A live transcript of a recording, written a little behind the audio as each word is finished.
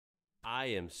I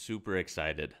am super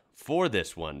excited for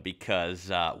this one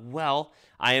because, well,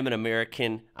 I am an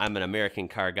American. I'm an American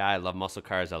car guy. I love muscle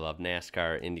cars. I love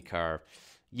NASCAR, IndyCar.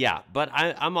 Yeah, but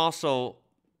I'm also,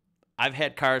 I've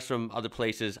had cars from other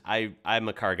places. I'm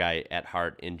a car guy at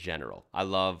heart in general. I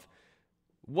love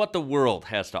what the world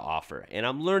has to offer, and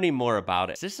I'm learning more about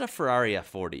it. This is a Ferrari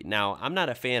F40. Now, I'm not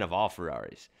a fan of all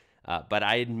Ferraris, but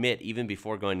I admit, even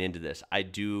before going into this, I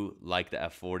do like the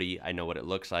F40. I know what it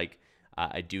looks like.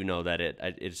 I do know that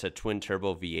it's a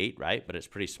twin-turbo V8, right? But it's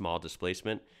pretty small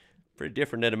displacement. Pretty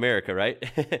different in America, right?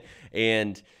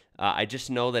 And I just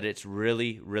know that it's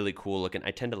really, really cool looking. I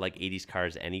tend to like 80s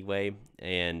cars anyway,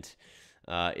 and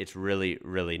it's really,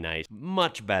 really nice.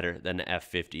 Much better than the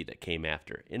F50 that came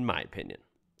after, in my opinion.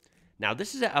 Now,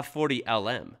 this is a F40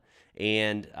 LM,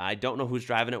 and I don't know who's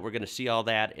driving it. We're going to see all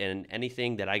that, and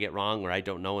anything that I get wrong or I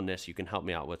don't know in this, you can help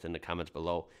me out with in the comments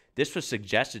below. This was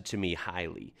suggested to me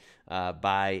highly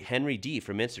by Henry D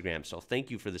from Instagram, so thank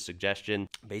you for the suggestion.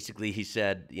 Basically, he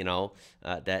said, you know,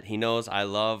 that he knows I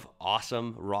love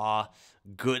awesome, raw,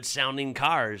 good-sounding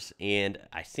cars, and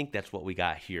I think that's what we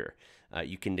got here.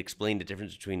 You can explain the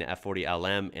difference between the F40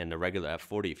 LM and the regular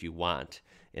F40 if you want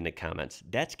in the comments.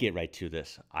 Let's get right to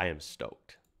this. I am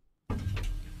stoked.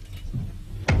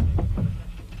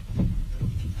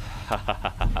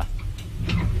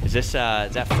 Is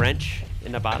that French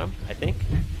in the bottom? I think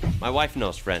my wife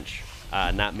knows French,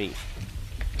 not me,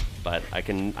 but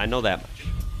I know that much.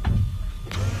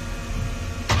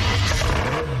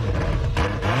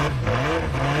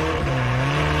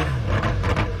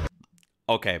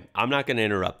 Okay, I'm not going to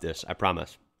interrupt this, I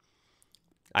promise.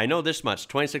 I know this much.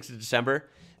 26th of December,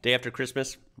 day after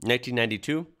Christmas,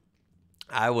 1992.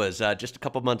 I was just a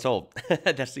couple months old.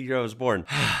 That's the year I was born.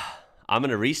 I'm going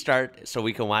to restart so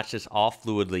we can watch this all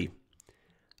fluidly.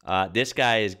 This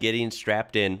guy is getting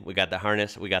strapped in. We got the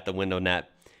harness. We got the window net.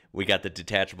 We got the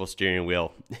detachable steering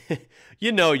wheel.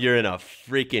 You know you're in a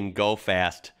freaking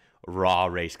go-fast, raw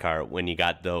race car when you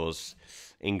got those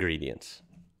ingredients.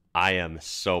 I am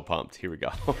so pumped. Here we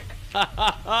go.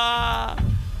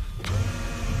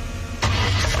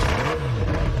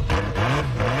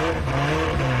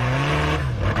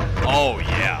 Oh,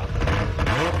 yeah.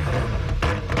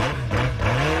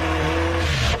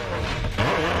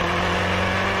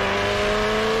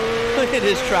 Look at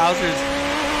his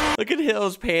trousers. Look at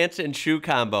Hill's pants and shoe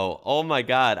combo. Oh, my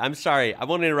God. I'm sorry. I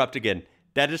won't interrupt again.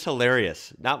 That is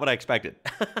hilarious. Not what I expected.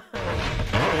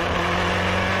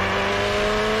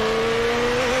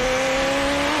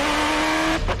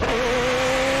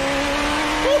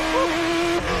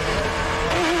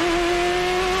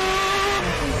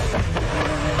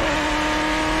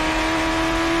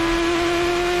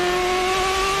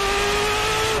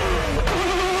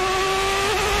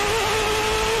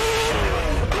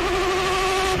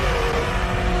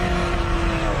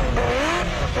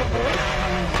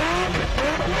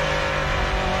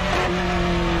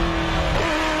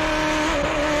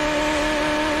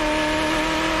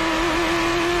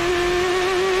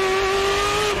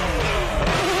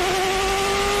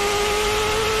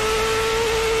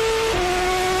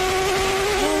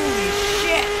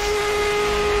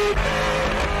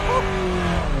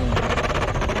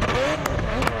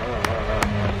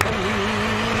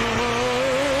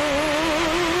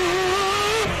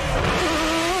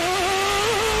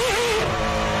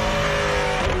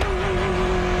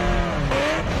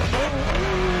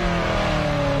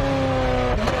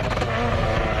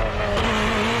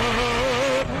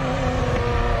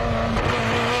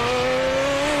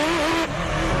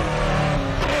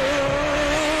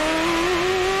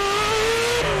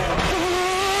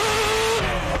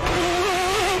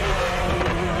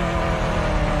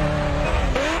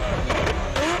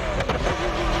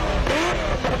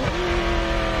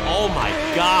 Oh my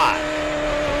God.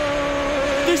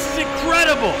 This is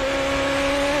incredible.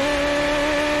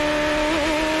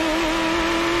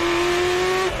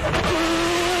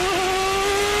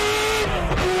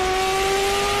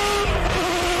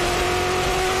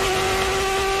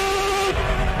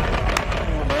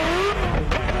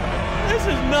 This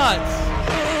is nuts.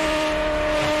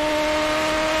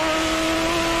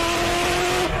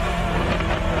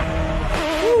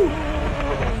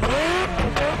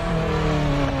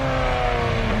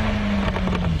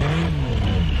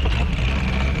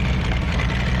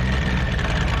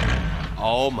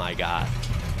 Oh my God.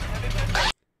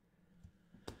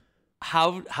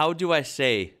 How do I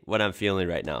say what I'm feeling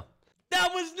right now?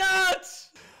 That was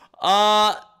nuts!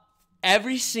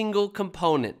 Every single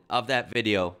component of that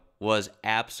video was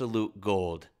absolute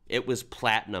gold. It was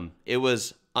platinum. It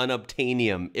was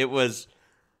unobtainium. It was,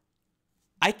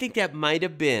 I think that might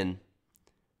have been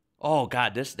Oh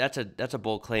God, that's a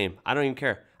bold claim. I don't even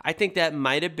care. I think that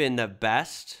might have been the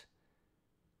best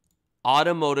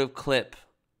automotive clip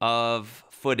of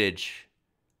footage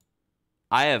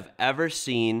I have ever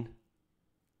seen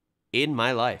in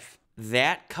my life.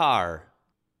 That car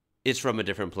is from a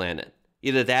different planet.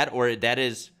 Either that or that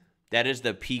is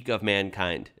the peak of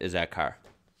mankind, is that car.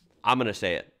 I'm going to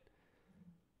say it.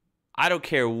 I don't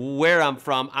care where I'm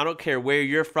from. I don't care where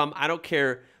you're from. I don't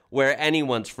care where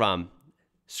anyone's from.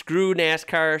 Screw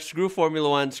NASCAR, screw Formula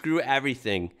One, screw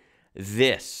everything.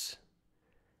 That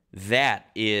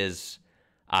is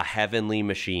a heavenly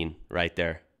machine right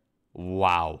there.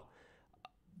 Wow.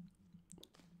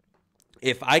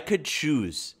 If I could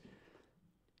choose,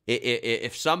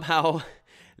 if somehow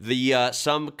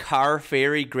some car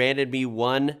fairy granted me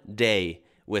one day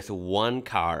with one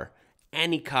car,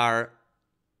 any car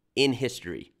in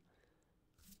history,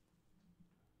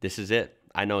 this is it.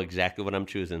 I know exactly what I'm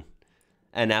choosing.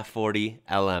 An F40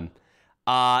 LM.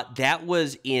 That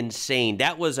was insane.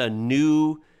 That was a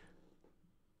new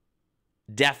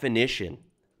definition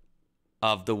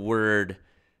of the word,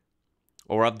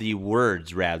 or of the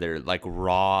words rather, like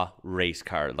raw race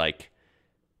car. Like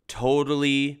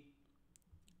totally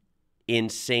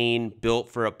insane, built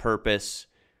for a purpose,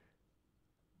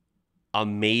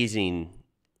 amazing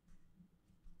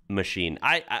machine.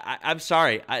 I'm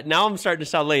sorry. Now I'm starting to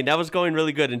sound lame. That was going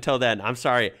really good until then. I'm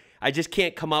sorry. I just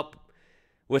can't come up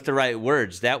with the right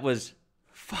words. That was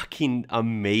fucking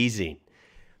amazing.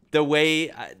 The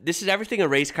way, this is everything a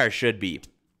race car should be.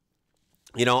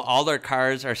 You know, all their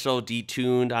cars are so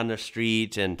detuned on the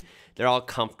street, and they're all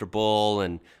comfortable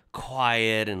and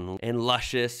quiet and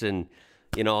luscious, and,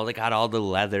 you know, they got all the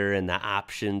leather and the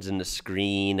options and the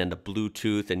screen and the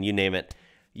Bluetooth and you name it.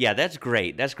 Yeah, that's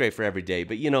great. That's great for every day.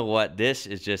 But you know what? This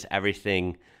is just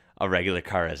everything a regular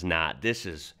car is not. This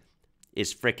is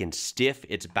freaking stiff.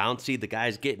 It's bouncy. The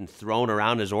guy's getting thrown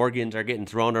around. His organs are getting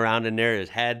thrown around in there. His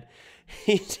head.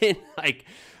 He's in like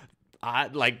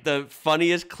the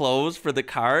funniest clothes for the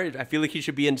car. I feel like he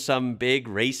should be in some big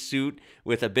race suit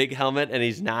with a big helmet, and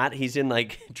he's not. He's in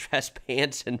like dress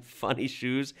pants and funny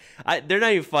shoes. They're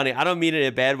not even funny. I don't mean it in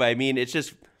a bad way. I mean, it's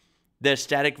just the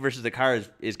aesthetic versus the car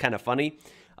is kind of funny.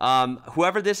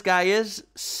 Whoever this guy is,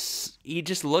 he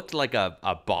just looked like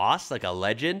a boss, like a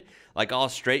legend, like all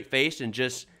straight-faced and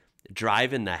just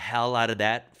driving the hell out of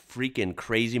that freaking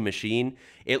crazy machine.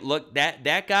 It looked,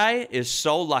 that guy is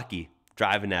so lucky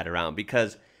driving that around,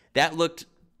 because that looked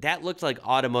like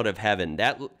automotive heaven.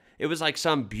 It was like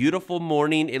some beautiful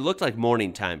morning. It looked like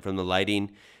morning time from the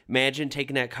lighting. Imagine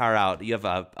taking that car out. You have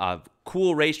a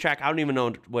cool racetrack. I don't even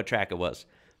know what track it was.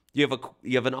 You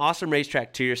have an awesome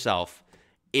racetrack to yourself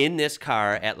in this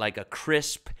car at like a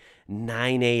crisp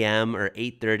 9 a.m. or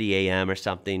 8:30 a.m. or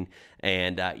something,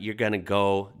 and you're gonna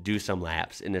go do some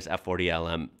laps in this F40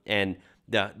 LM. And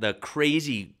the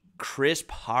crazy crisp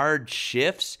hard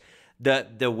shifts,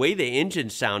 the way the engine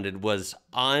sounded was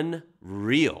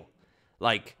unreal.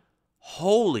 Like,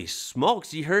 holy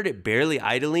smokes, you heard it barely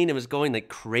idling. It was going like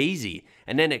crazy,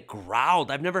 and then it growled.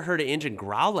 I've never heard an engine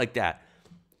growl like that.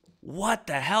 What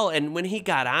the hell? And when he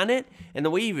got on it and the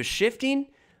way he was shifting,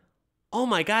 oh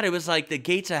my God, it was like the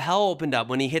gates of hell opened up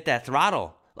when he hit that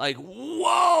throttle. Like,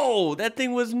 whoa, that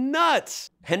thing was nuts.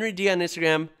 Henry D on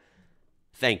Instagram,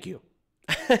 thank you.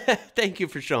 Thank you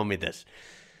for showing me this.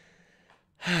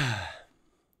 I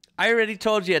already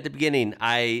told you at the beginning,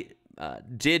 I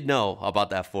did know about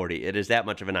that 40. It is that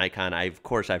much of an icon. Of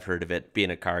course, I've heard of it, being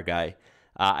a car guy.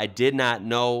 I did not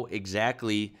know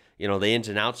exactly, you know, the ins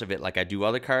and outs of it like I do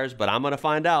other cars, but I'm going to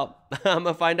find out. I'm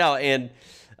going to find out. And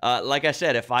like I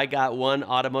said, if I got one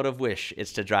automotive wish,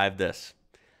 it's to drive this.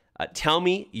 Tell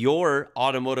me your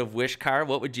automotive wish car.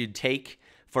 What would you take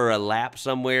for a lap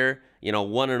somewhere? You know,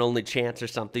 one and only chance or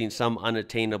something, some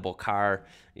unattainable car.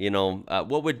 You know,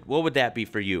 what would that be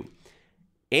for you?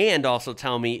 And also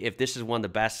tell me if this is one of the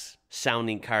best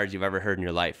sounding cars you've ever heard in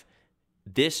your life.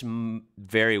 This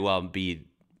very well be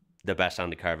the best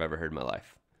sounding car I've ever heard in my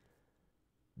life.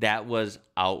 That was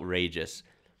outrageous.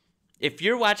 If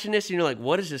you're watching this and you're like,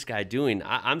 what is this guy doing?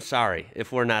 I'm sorry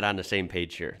if we're not on the same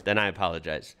page here. Then I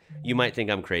apologize. You might think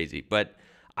I'm crazy. But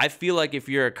I feel like if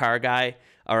you're a car guy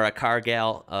or a car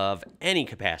gal of any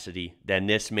capacity, then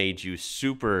this made you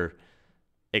super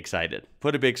excited.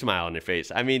 Put a big smile on your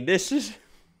face. I mean, this is...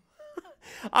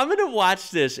 I'm going to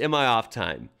watch this in my off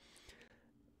time.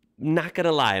 Not going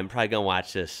to lie, I'm probably going to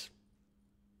watch this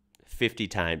 50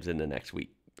 times in the next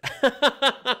week.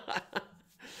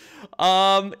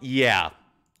 Yeah,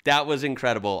 that was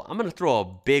incredible. I'm going to throw a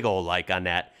big old like on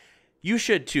that. You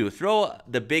should too. Throw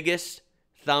the biggest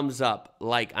thumbs up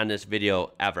like on this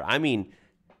video ever. I mean,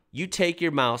 You take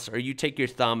your mouse or you take your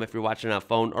thumb if you're watching on a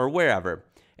phone or wherever,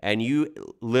 and you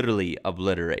literally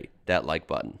obliterate that like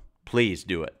button. Please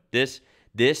do it. This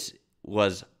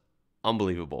was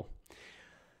unbelievable.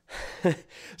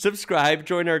 Subscribe,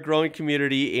 join our growing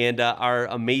community and our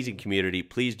amazing community.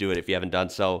 Please do it if you haven't done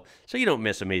so you don't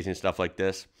miss amazing stuff like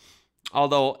this.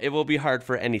 Although it will be hard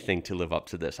for anything to live up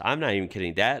to this. I'm not even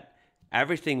kidding.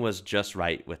 Everything was just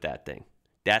right with that thing.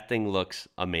 That thing looks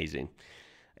amazing.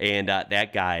 And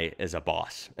that guy is a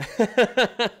boss.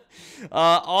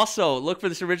 Also, look for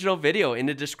this original video in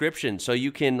the description so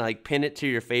you can like pin it to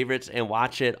your favorites and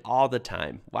watch it all the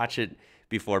time. Watch it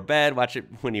before bed, watch it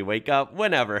when you wake up,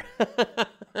 whenever.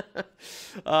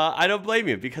 I don't blame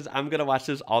you because I'm going to watch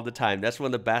this all the time. That's one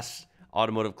of the best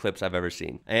automotive clips I've ever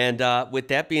seen. And with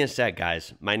that being said,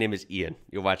 guys, my name is Ian.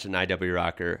 You're watching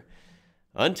IWrocker.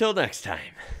 Until next time.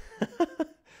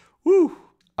 Woo!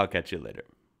 I'll catch you later.